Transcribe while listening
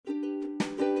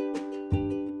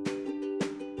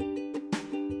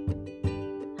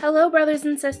Hello, brothers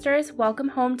and sisters. Welcome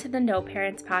home to the No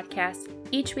Parents Podcast.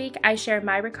 Each week, I share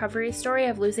my recovery story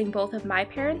of losing both of my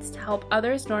parents to help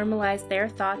others normalize their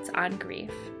thoughts on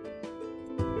grief.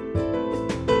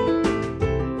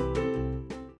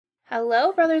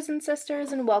 Hello, brothers and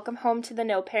sisters, and welcome home to the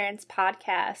No Parents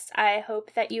Podcast. I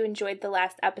hope that you enjoyed the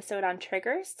last episode on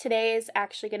triggers. Today is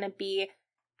actually going to be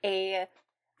a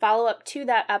follow-up to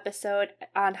that episode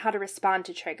on how to respond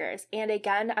to triggers. And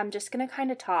again, I'm just going to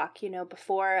kind of talk,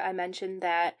 before I mentioned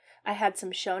that I had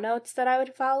some show notes that I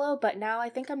would follow, but now I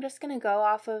think I'm just going to go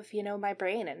off of, my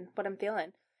brain and what I'm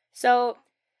feeling. So,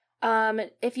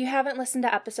 if you haven't listened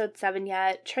to episode 7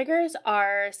 yet, triggers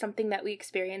are something that we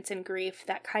experience in grief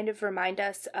that kind of remind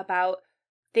us about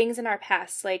things in our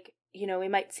past. Like, we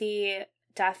might see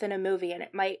death in a movie and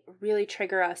it might really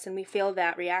trigger us and we feel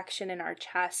that reaction in our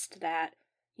chest that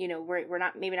we're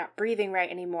not breathing right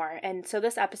anymore. And so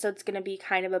this episode's going to be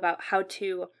kind of about how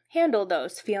to handle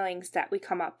those feelings that we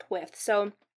come up with.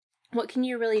 So what can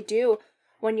you really do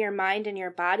when your mind and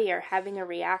your body are having a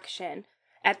reaction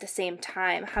at the same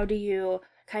time? How do you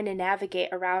kind of navigate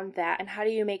around that? And how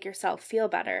do you make yourself feel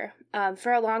better?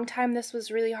 For a long time, this was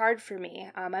really hard for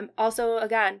me. I'm also,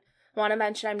 again, want to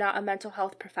mention I'm not a mental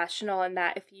health professional, and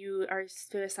that if you are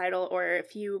suicidal or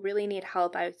if you really need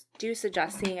help, I do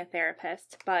suggest seeing a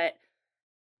therapist. But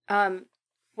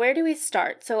where do we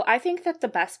start? So I think that the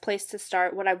best place to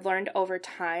start, what I've learned over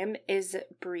time, is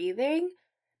breathing,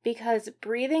 because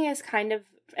breathing is kind of,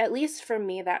 at least for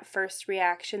me, that first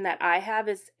reaction that I have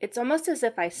is it's almost as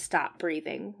if I stop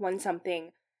breathing when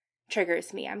something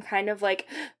triggers me. I'm kind of like,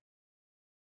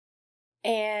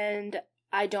 and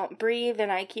I don't breathe and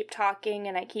I keep talking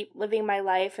and I keep living my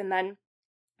life and then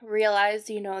realize,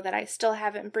 that I still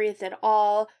haven't breathed at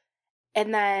all.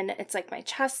 And then it's like my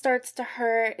chest starts to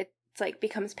hurt. It's like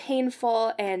becomes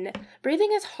painful, and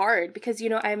breathing is hard because,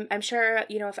 I'm sure,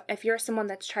 if you're someone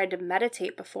that's tried to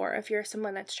meditate before, if you're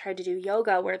someone that's tried to do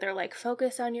yoga where they're like,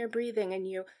 focus on your breathing and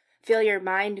you feel your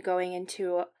mind going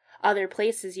into other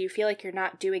places, you feel like you're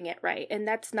not doing it right. And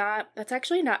that's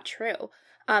actually not true.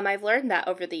 I've learned that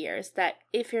over the years, that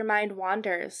if your mind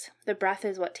wanders, the breath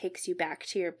is what takes you back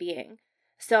to your being.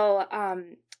 So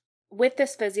with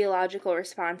this physiological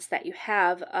response that you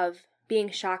have of being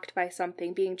shocked by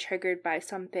something, being triggered by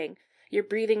something, your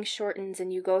breathing shortens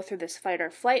and you go through this fight or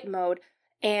flight mode.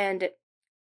 And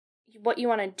what you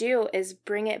want to do is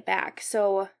bring it back.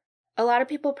 So a lot of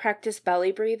people practice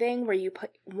belly breathing, where you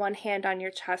put one hand on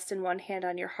your chest and one hand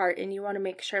on your heart, and you want to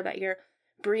make sure that you're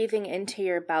breathing into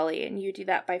your belly, and you do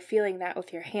that by feeling that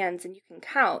with your hands, and you can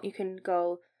count. You can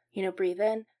go, breathe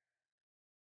in,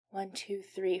 1, 2,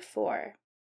 3, 4.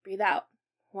 Breathe out,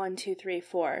 1, 2, 3,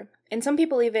 4. And some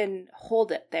people even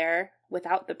hold it there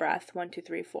without the breath, 1, 2,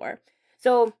 3, 4.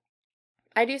 So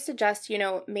I do suggest,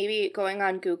 maybe going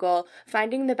on Google,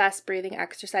 finding the best breathing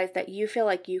exercise that you feel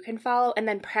like you can follow, and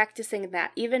then practicing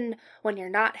that even when you're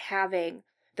not having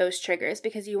those triggers,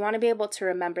 because you want to be able to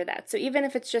remember that. So even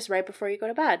if it's just right before you go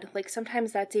to bed, like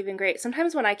sometimes that's even great.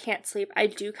 Sometimes when I can't sleep, I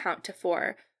do count to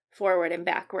 4 forward and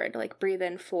backward, like breathe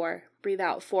in 4, breathe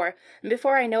out 4. And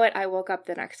before I know it, I woke up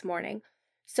the next morning.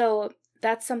 So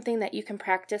that's something that you can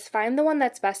practice. Find the one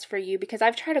that's best for you, because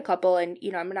I've tried a couple and,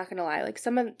 I'm not going to lie, like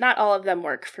not all of them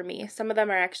work for me. Some of them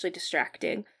are actually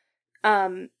distracting.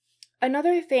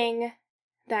 Another thing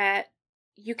that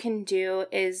you can do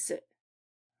is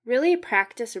really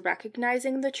practice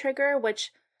recognizing the trigger,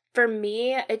 which for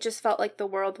me, it just felt like the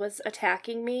world was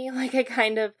attacking me. Like I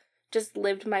kind of just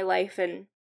lived my life and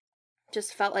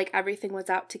just felt like everything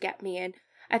was out to get me. And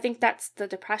I think that's the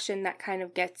depression that kind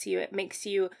of gets you. It makes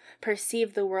you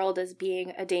perceive the world as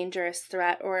being a dangerous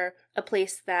threat or a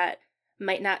place that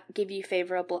might not give you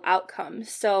favorable outcomes.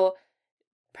 So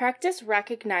practice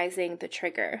recognizing the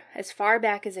trigger as far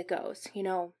back as it goes.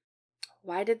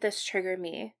 Why did this trigger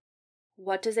me?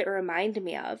 What does it remind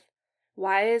me of?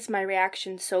 Why is my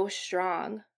reaction so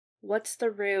strong? What's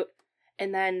the root?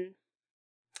 And then,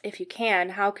 if you can,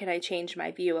 how can I change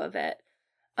my view of it?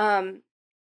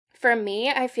 For me,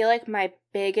 I feel like my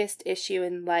biggest issue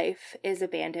in life is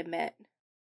abandonment.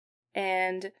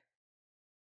 And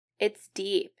it's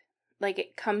deep. Like,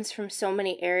 it comes from so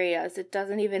many areas. It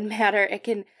doesn't even matter. It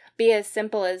can be as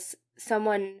simple as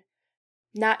someone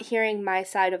not hearing my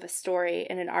side of a story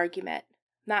in an argument,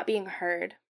 not being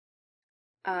heard.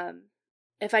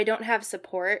 If I don't have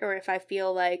support, or if I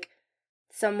feel like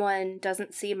someone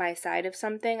doesn't see my side of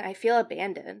something, I feel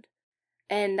abandoned.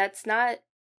 And that's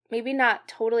maybe not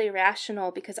totally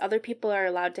rational, because other people are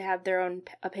allowed to have their own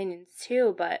opinions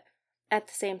too, but at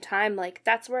the same time, like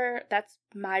that's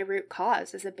my root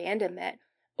cause, is abandonment.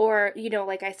 Or,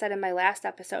 like I said in my last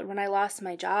episode, when I lost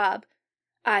my job,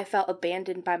 I felt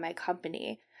abandoned by my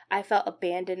company. I felt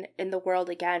abandoned in the world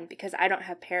again because I don't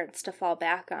have parents to fall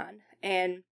back on.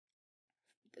 And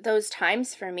those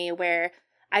times for me where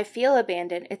I feel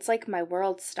abandoned, it's like my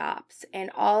world stops and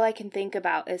all I can think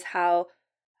about is how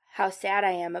sad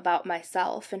I am about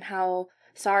myself and how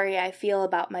sorry I feel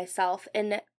about myself.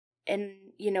 And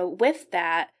with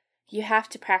that, you have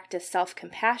to practice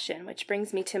self-compassion, which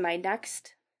brings me to my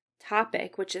next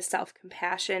topic, which is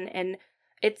self-compassion. And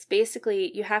it's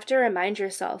basically, you have to remind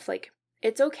yourself, like,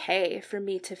 it's okay for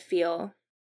me to feel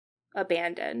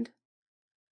abandoned.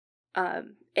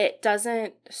 It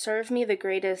doesn't serve me the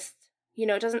greatest,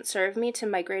 it doesn't serve me to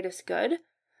my greatest good,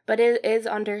 but it is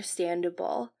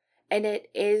understandable and it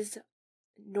is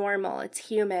normal. It's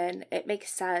human. It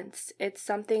makes sense. It's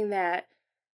something that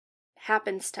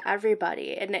happens to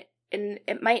everybody, and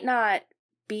it might not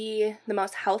be the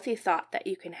most healthy thought that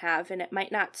you can have, and it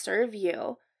might not serve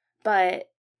you, but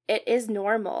it is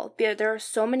normal. There are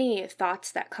so many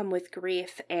thoughts that come with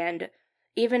grief, and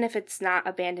even if it's not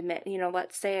abandonment,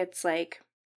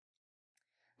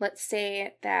 let's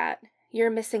say that you're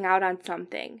missing out on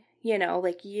something,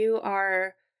 like you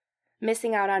are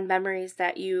missing out on memories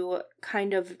that you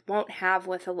kind of won't have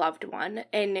with a loved one,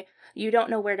 and you don't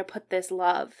know where to put this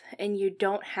love, and you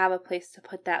don't have a place to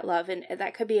put that love, and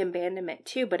that could be abandonment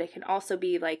too, but it can also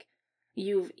be like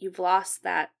you've lost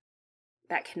that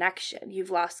connection. You've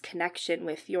lost connection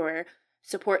with your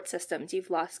support systems.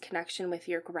 You've lost connection with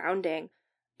your grounding,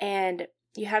 and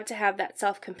you have to have that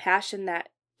self-compassion that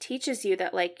teaches you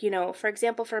that, like, for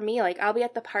example, for me, like, I'll be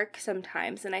at the park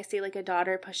sometimes and I see like a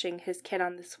daughter pushing his kid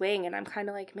on the swing, and I'm kind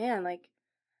of like, man, like,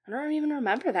 I don't even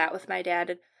remember that with my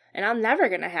dad, and I'm never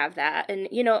gonna have that. And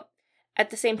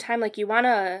at the same time, like, you want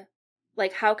to,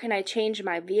 like, how can I change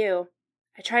my view?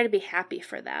 I try to be happy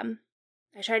for them.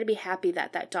 I try to be happy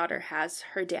that that daughter has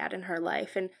her dad in her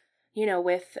life, and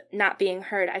with not being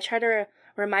heard, I try to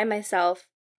remind myself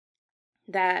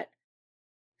that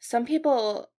some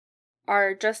people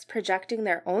are just projecting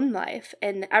their own life,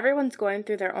 and everyone's going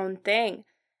through their own thing.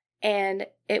 And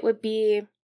it would be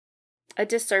a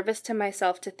disservice to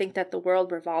myself to think that the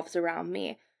world revolves around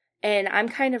me. And I'm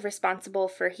kind of responsible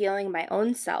for healing my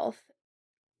own self.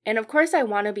 And of course, I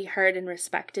want to be heard and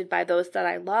respected by those that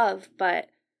I love, but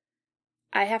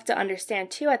I have to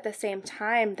understand too at the same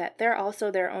time that they're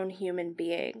also their own human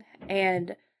being,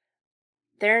 and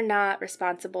they're not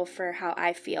responsible for how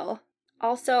I feel.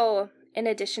 Also, in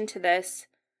addition to this,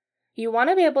 you want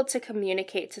to be able to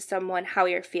communicate to someone how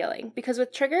you're feeling, because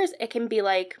with triggers, it can be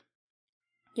like,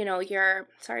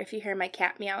 sorry if you hear my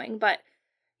cat meowing, but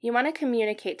you want to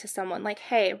communicate to someone like,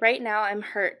 hey, right now I'm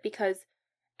hurt because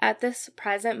at this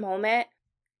present moment,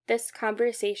 this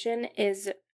conversation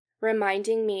is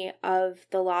reminding me of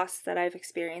the loss that I've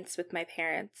experienced with my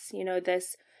parents.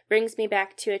 This brings me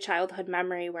back to a childhood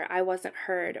memory where I wasn't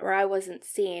heard or I wasn't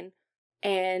seen,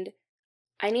 and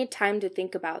I need time to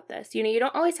think about this. You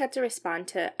don't always have to respond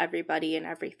to everybody and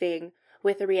everything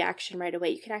with a reaction right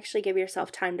away. You can actually give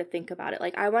yourself time to think about it.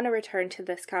 Like, I want to return to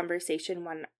this conversation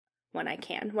when I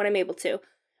can, when I'm able to.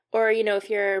 Or, if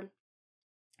you're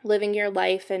living your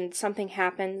life and something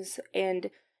happens, and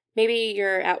maybe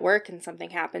you're at work and something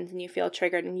happens and you feel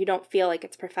triggered and you don't feel like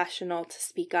it's professional to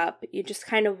speak up. You just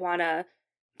kind of want to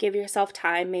give yourself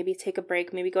time, maybe take a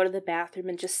break, maybe go to the bathroom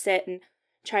and just sit and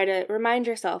try to remind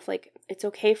yourself, like, it's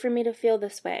okay for me to feel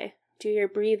this way. Do your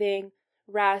breathing,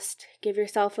 rest, give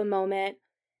yourself a moment,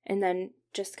 and then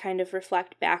just kind of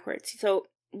reflect backwards. So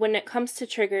when it comes to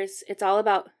triggers, it's all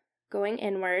about going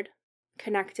inward,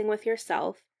 connecting with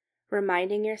yourself,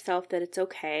 reminding yourself that it's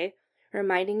okay,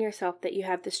 reminding yourself that you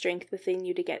have the strength within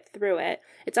you to get through it.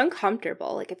 It's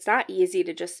uncomfortable. Like, it's not easy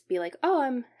to just be like, oh,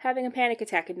 I'm having a panic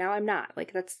attack and now I'm not.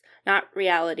 Like, that's not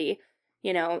reality.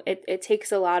 It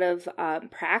takes a lot of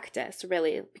practice,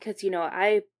 really, because,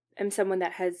 I am someone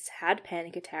that has had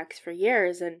panic attacks for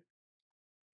years, and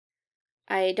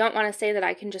I don't want to say that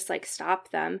I can just, like,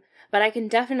 stop them, but I can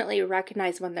definitely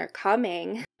recognize when they're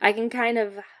coming. I can kind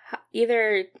of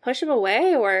either push them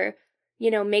away or,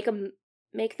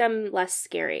 make them less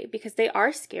scary, because they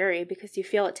are scary because you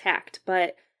feel attacked,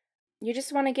 but you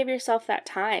just want to give yourself that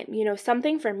time.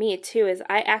 Something for me too is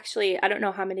I don't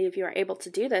know how many of you are able to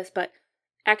do this, but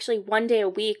actually, one day a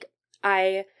week,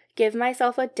 I give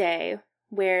myself a day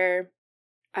where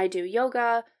I do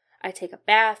yoga, I take a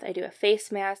bath, I do a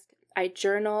face mask, I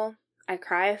journal, I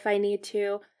cry if I need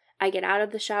to, I get out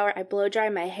of the shower, I blow dry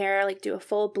my hair, like do a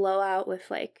full blowout with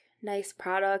like nice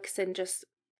products and just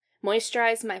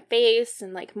moisturize my face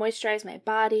and like moisturize my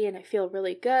body, and I feel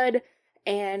really good.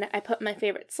 and I put my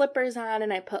favorite slippers on,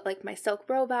 and I put like my silk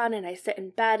robe on, and I sit in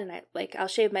bed, and I'll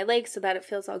shave my legs so that it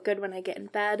feels all good when I get in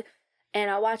bed, and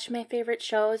I'll watch my favorite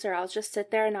shows, or I'll just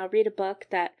sit there and I'll read a book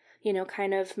that,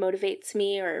 kind of motivates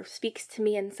me or speaks to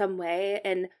me in some way.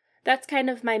 And that's kind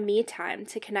of my me time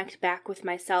to connect back with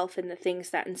myself and the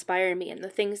things that inspire me and the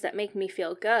things that make me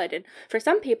feel good. And for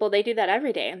some people, they do that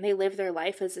every day and they live their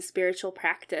life as a spiritual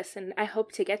practice. And I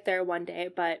hope to get there one day,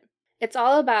 but it's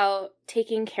all about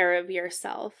taking care of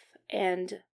yourself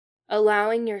and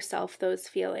allowing yourself those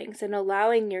feelings and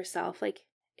allowing yourself, like,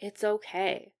 it's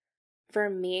okay for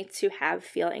me to have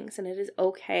feelings, and it is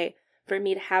okay for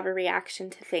me to have a reaction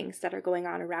to things that are going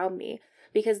on around me,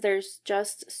 because there's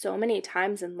just so many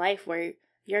times in life where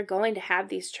you're going to have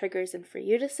these triggers, and for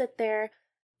you to sit there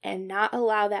and not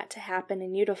allow that to happen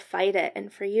and you to fight it,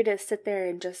 and for you to sit there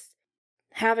and just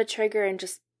have a trigger and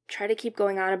just try to keep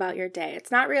going on about your day.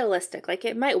 It's not realistic. Like,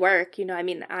 it might work,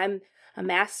 I'm a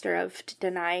master of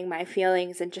denying my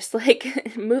feelings and just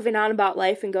like moving on about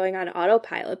life and going on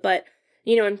autopilot. But,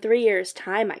 in 3 years'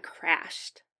 time, I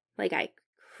crashed.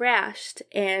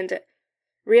 And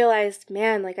realized,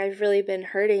 man, like, I've really been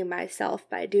hurting myself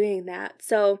by doing that.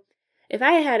 So if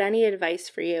I had any advice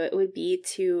for you, it would be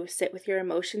to sit with your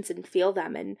emotions and feel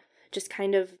them and just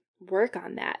kind of work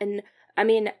on that. And I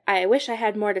mean, I wish I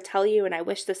had more to tell you, and I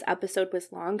wish this episode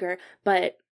was longer,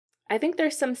 but I think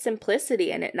there's some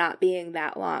simplicity in it not being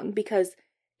that long, because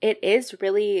it is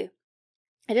really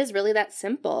that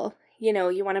simple.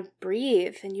 You want to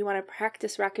breathe, and you want to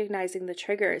practice recognizing the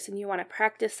triggers, and you want to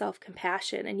practice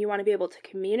self-compassion, and you want to be able to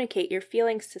communicate your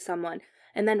feelings to someone,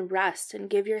 and then rest and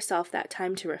give yourself that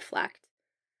time to reflect.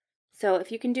 So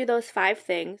if you can do those 5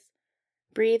 things,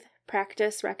 breathe,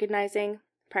 practice recognizing,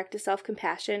 practice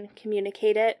self-compassion,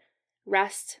 communicate it,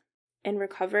 rest, and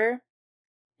recover,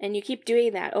 and you keep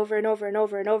doing that over and over and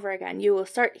over and over again, you will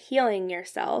start healing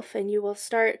yourself, and you will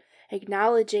start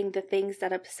acknowledging the things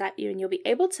that upset you, and you'll be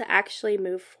able to actually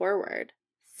move forward.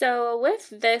 So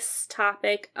with this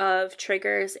topic of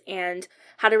triggers and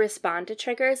how to respond to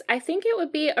triggers, I think it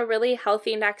would be a really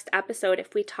healthy next episode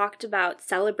if we talked about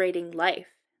celebrating life,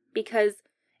 because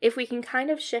if we can kind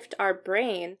of shift our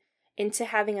brain into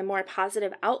having a more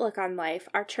positive outlook on life,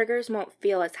 our triggers won't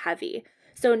feel as heavy.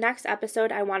 So next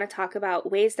episode, I want to talk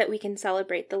about ways that we can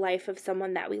celebrate the life of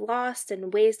someone that we lost,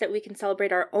 and ways that we can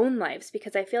celebrate our own lives,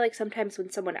 because I feel like sometimes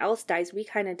when someone else dies, we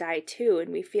kind of die too,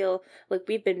 and we feel like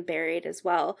we've been buried as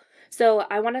well. So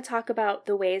I want to talk about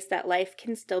the ways that life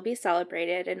can still be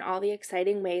celebrated and all the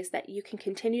exciting ways that you can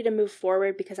continue to move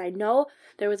forward, because I know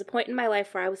there was a point in my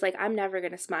life where I was like, I'm never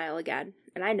going to smile again.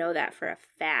 And I know that for a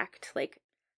fact, like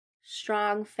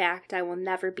strong fact, I will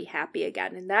never be happy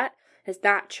again. And that is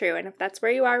not true. And if that's where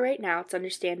you are right now, it's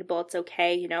understandable. It's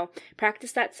okay.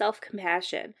 Practice that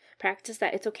self-compassion. Practice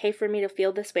that it's okay for me to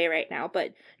feel this way right now.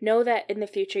 But know that in the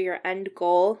future, your end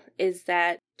goal is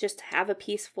that just to have a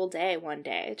peaceful day one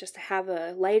day, just to have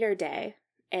a lighter day.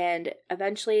 And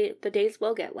eventually the days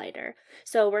will get lighter.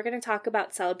 So we're going to talk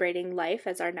about celebrating life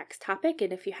as our next topic.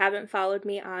 And if you haven't followed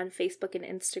me on Facebook and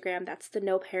Instagram, that's the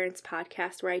No Parents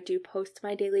Podcast, where I do post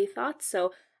my daily thoughts.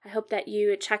 So I hope that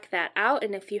you check that out.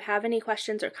 And if you have any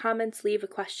questions or comments, leave a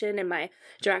question in my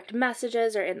direct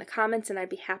messages or in the comments, and I'd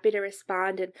be happy to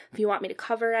respond. And if you want me to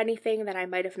cover anything that I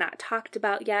might have not talked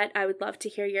about yet, I would love to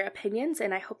hear your opinions.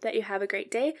 And I hope that you have a great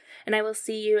day. And I will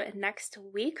see you next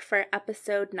week for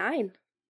episode 9.